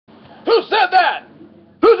Who said that?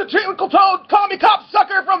 Who's a twinkle-toed commie cop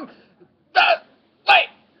sucker from wait.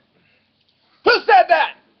 Who said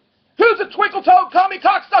that? Who's a twinkle-toed commie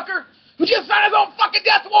cocksucker who just signed his own fucking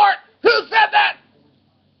death warrant? Who said that?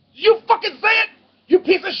 Did you fucking say it? You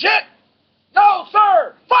piece of shit? No,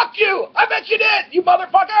 sir. Fuck you. I bet you did, you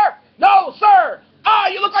motherfucker. No, sir. Ah,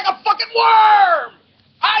 you look like a fucking worm.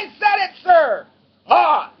 I said it, sir.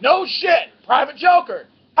 Ah, no shit. Private Joker.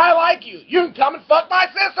 I like you. You can come and fuck my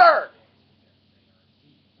sister.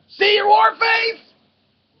 See your war face?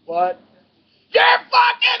 What? Your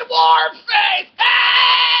fucking war face!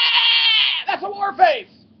 Ah! That's a war face!